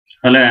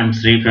Hello, I'm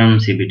Sri from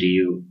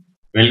CBTU.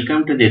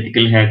 Welcome to the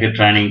Ethical Hacker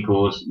Training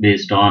course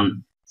based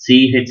on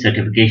CH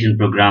certification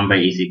program by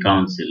EC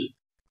Council.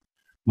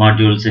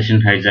 Module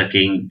Session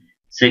Hijacking,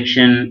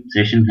 Section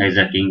Session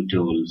Hijacking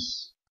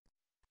Tools.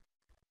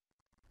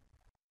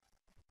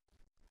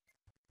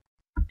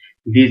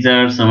 These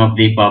are some of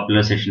the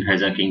popular session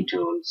hijacking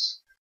tools: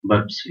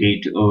 Burp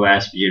Suite,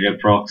 OWASP Zed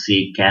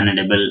Proxy, Cain and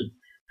Abel,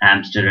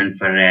 Hamster and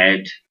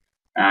Ferret,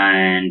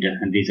 and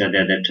these are the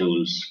other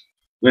tools.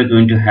 We're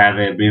going to have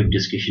a brief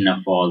discussion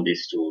of all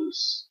these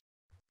tools.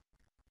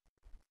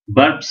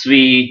 Burp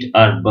Suite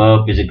or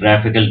Burp is a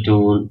graphical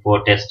tool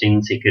for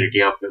testing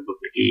security of web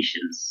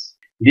applications.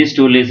 This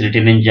tool is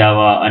written in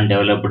Java and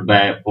developed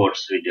by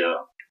PortSwigger.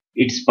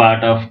 It's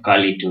part of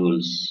Kali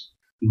tools.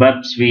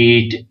 Burp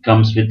Suite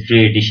comes with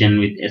free edition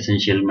with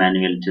essential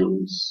manual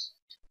tools.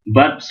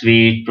 Burp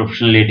Suite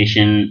Professional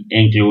Edition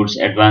includes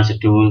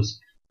advanced tools,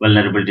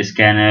 vulnerability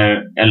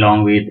scanner,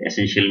 along with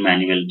essential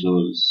manual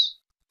tools.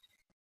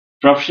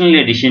 Professional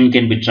Edition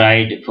can be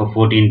tried for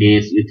 14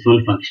 days with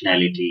full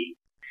functionality.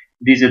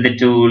 These are the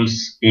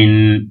tools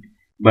in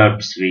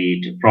Burp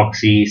Suite: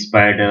 Proxy,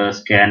 Spider,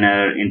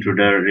 Scanner,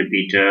 Intruder,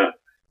 Repeater,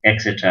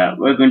 etc.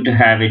 We're going to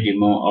have a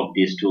demo of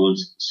these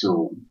tools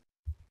soon.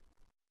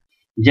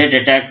 Zed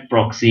Attack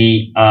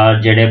Proxy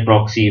or Zed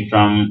Proxy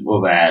from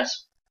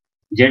OWASP.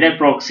 Zed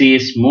Proxy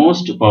is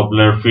most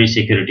popular free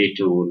security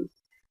tool,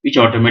 which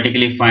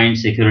automatically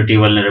finds security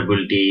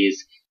vulnerabilities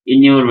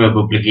in your web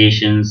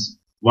applications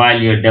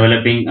while you're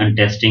developing and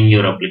testing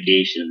your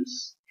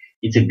applications.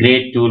 It's a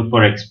great tool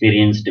for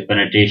experienced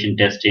penetration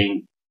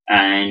testing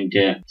and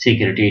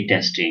security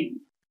testing.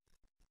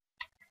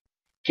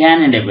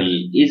 Cain and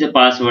Abel is a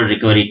password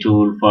recovery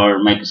tool for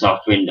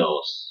Microsoft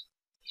Windows.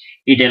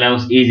 It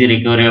allows easy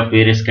recovery of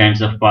various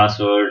kinds of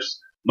passwords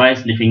by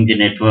sniffing the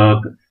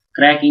network,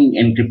 cracking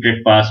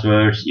encrypted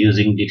passwords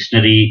using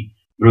dictionary,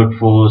 brute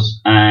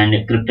force, and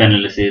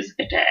cryptanalysis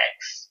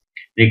attacks,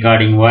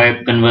 recording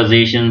VoIP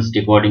conversations,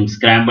 decoding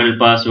scrambled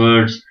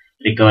passwords,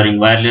 recovering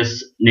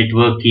wireless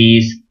network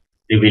keys,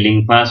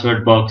 revealing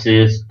password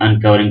boxes,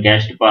 uncovering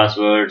cached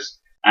passwords,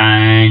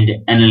 and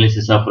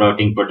analysis of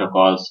routing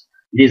protocols.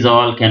 These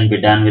all can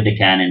be done with the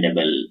Cain and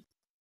Abel.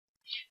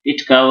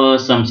 It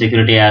covers some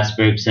security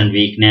aspects and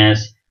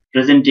weakness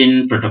present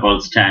in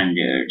protocol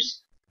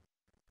standards.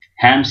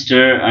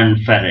 Hamster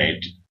and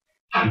Ferret.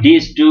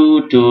 These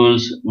two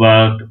tools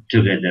work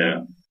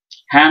together.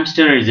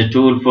 Hamster is a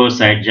tool for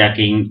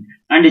sidejacking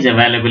and is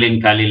available in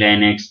Kali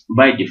Linux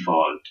by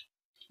default.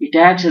 It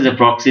acts as a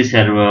proxy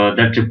server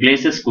that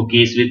replaces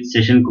cookies with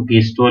session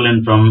cookies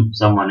stolen from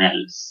someone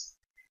else,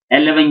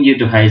 allowing you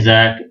to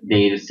hijack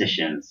their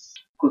sessions.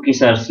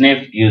 Cookies are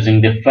sniffed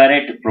using the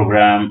Ferret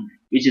program,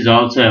 which is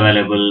also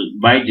available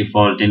by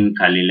default in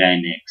Kali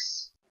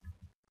Linux.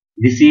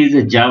 This is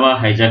a Java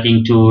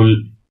hijacking tool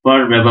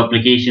for web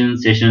application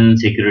session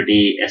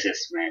security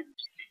assessment.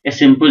 A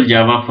simple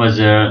Java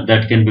fuzzer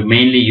that can be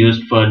mainly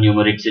used for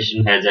numeric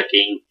session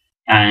hijacking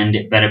and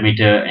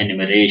parameter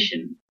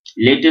enumeration.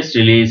 Latest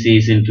release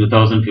is in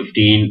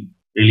 2015,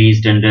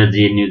 released under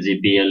GNU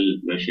GPL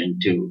version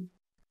 2.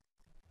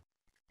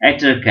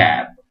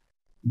 Ettercap.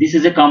 This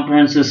is a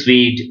comprehensive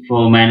suite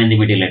for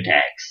man-in-the-middle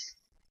attacks.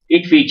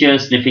 It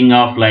features sniffing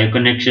of live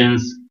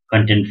connections,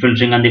 content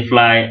filtering on the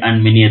fly,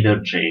 and many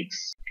other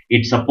tricks.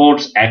 It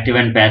supports active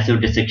and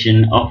passive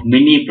detection of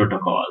many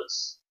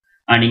protocols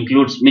and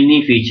includes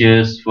many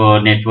features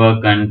for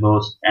network and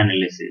host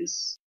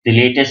analysis. The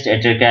latest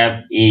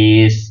Ettercap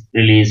is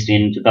released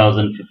in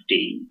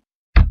 2015.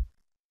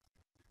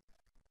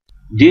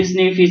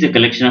 Dsniff is a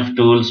collection of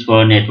tools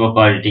for network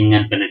auditing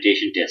and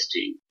penetration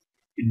testing.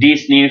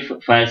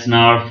 Dsniff, File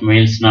Snarf,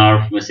 Mail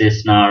Snarf,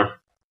 Message Snarf,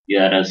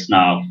 URL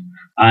Snarf,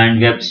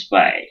 and Web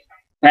Spy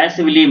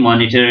passively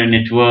monitor a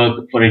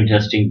network for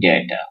interesting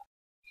data,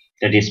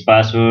 that is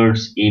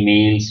passwords,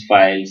 emails,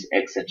 files,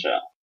 etc.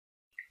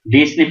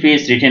 Dsniff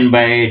is written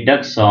by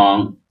Doug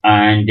Song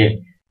and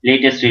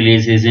latest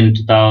release is in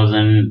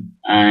 2000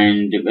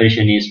 and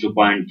version is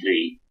 2.3.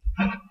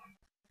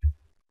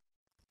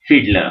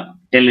 Fiddler,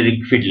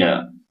 Telerik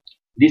Fiddler.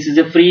 This is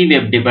a free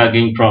web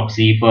debugging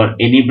proxy for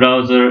any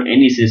browser,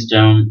 any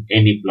system,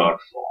 any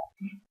platform.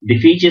 The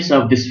features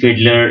of this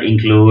Fiddler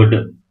include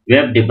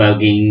web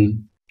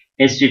debugging,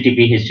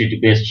 HTTP,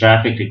 HTTPS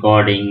traffic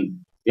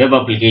recording, web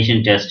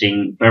application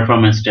testing,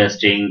 performance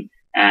testing,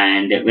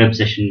 and web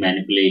session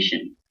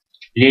manipulation.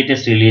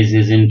 Latest release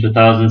is in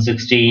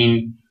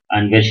 2016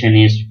 and version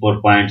is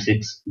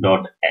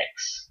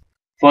 4.6.x.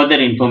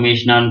 Further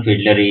information on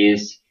Fiddler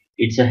is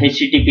it's a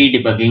HTTP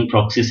debugging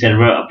proxy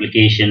server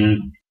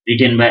application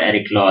written by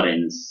Eric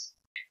Lawrence.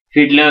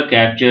 Fiddler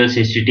captures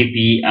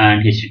HTTP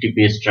and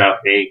HTTPS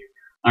traffic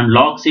and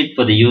logs it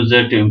for the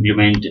user to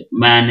implement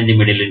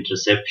man-in-the-middle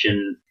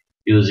interception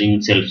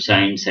using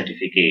self-signed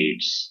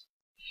certificates.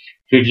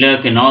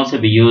 Fiddler can also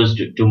be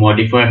used to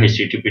modify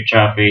HTTP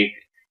traffic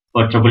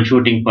for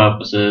troubleshooting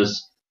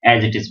purposes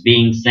as it is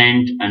being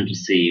sent and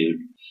received.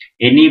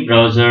 Any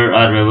browser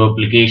or web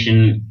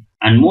application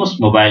and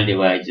most mobile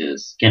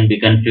devices can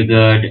be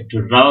configured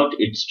to route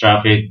its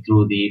traffic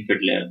through the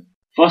Fiddler.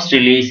 First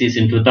release is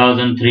in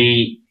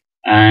 2003,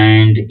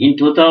 and in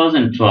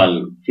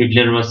 2012,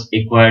 Fiddler was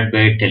acquired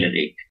by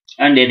Telerik,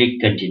 and Eric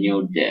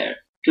continued there.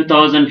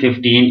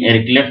 2015,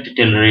 Eric left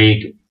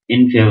Telerik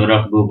in favor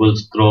of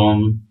Google's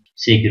Chrome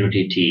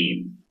security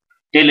team.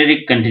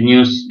 Telerik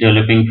continues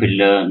developing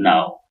Fiddler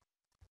now.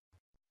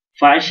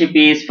 Firesheep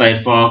is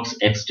Firefox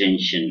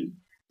extension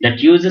that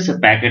uses a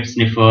packet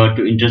sniffer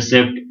to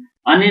intercept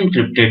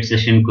unencrypted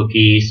session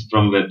cookies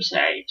from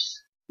websites.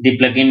 The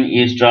plugin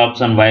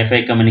eavesdrops on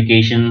Wi-Fi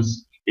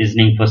communications,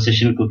 listening for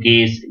session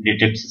cookies,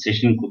 detects a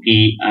session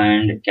cookie,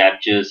 and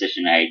captures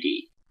session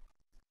ID.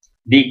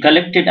 The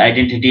collected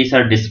identities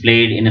are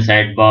displayed in a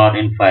sidebar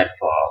in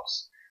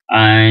Firefox,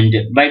 and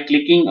by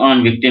clicking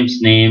on victim's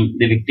name,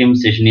 the victim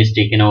session is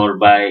taken over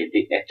by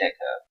the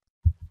attacker.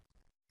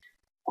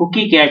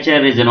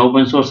 CookieCatcher is an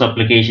open source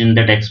application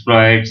that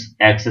exploits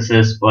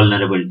accesses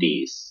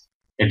vulnerabilities,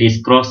 that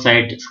is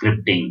cross-site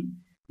scripting,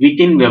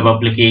 within web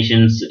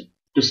applications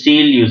to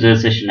steal user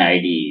session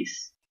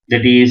IDs,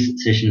 that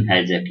is session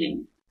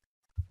hijacking.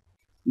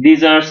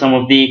 These are some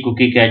of the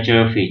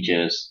CookieCatcher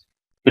features.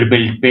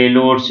 Pre-built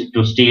payloads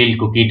to steal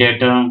cookie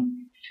data,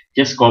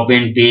 just copy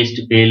and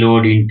paste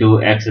payload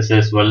into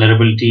accesses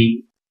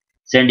vulnerability,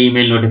 send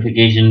email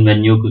notification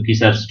when new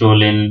cookies are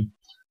stolen,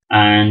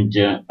 and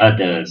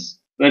others.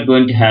 We're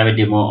going to have a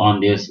demo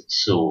on this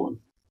soon.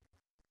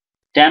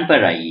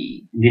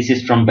 TamperIE. This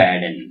is from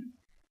Baden.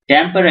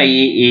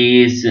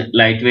 TamperIE is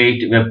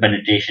lightweight web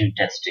penetration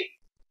testing.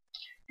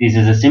 This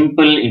is a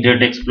simple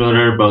Internet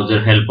Explorer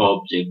browser help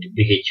object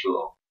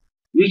 (WHO),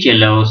 which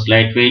allows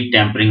lightweight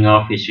tampering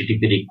of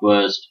HTTP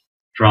requests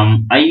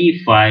from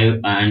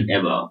IE5 and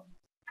above.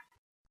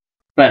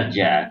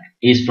 PerJack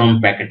is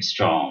from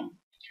PacketStorm.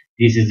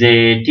 This is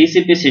a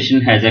TCP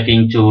session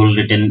hijacking tool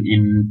written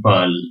in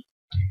Perl.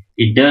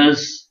 It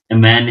does a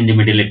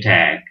man-in-the-middle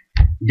attack,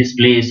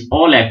 displays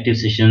all active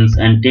sessions,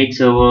 and takes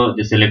over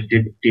the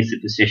selected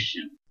TCP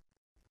session.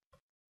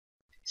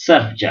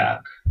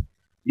 Surfjack.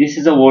 This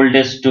is the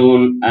oldest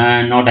tool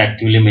and not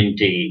actively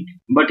maintained,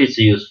 but it's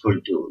a useful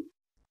tool.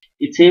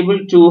 It's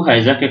able to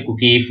hijack a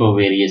cookie for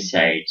various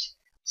sites,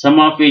 some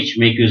of which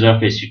make use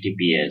of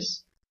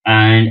HTTPS,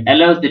 and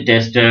allows the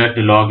tester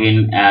to log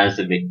in as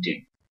a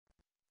victim.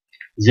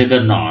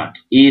 Juggernaut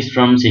is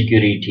from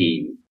security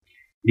team.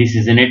 This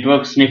is a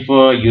network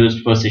sniffer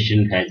used for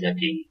session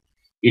hijacking.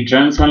 It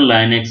runs on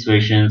Linux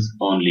versions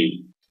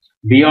only.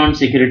 Beyond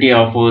Security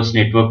offers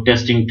network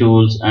testing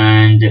tools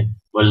and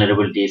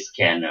vulnerability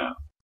scanner.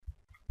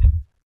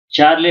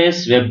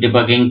 Charles Web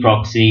Debugging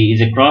Proxy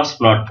is a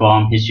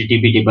cross-platform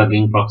HTTP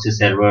debugging proxy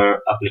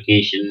server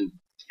application.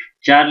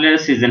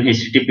 Charles is an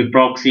HTTP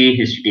proxy,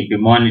 HTTP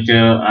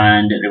monitor,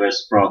 and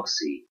reverse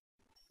proxy.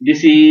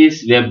 This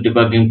is Web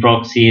Debugging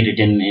Proxy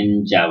written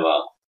in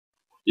Java.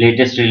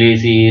 Latest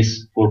release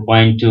is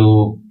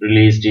 4.2,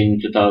 released in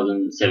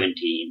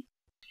 2017.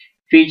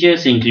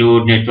 Features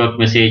include network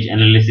message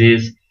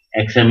analysis,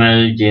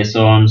 XML,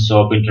 JSON,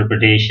 SOAP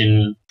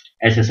interpretation,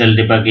 SSL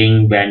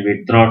debugging,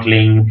 bandwidth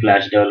throttling,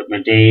 flash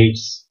development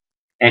aids,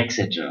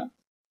 etc.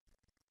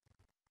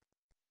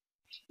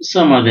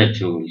 Some other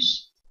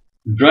tools.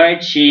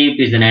 Droid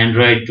is an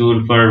Android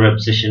tool for web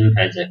session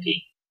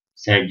hijacking,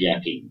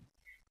 sidejacking,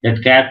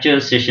 that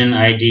captures session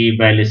ID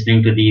by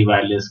listening to the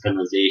wireless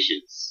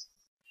conversations.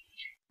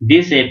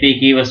 This API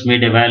key was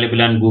made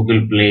available on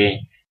Google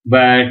Play,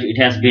 but it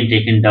has been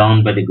taken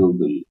down by the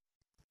Google.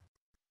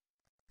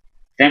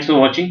 Thanks for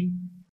watching.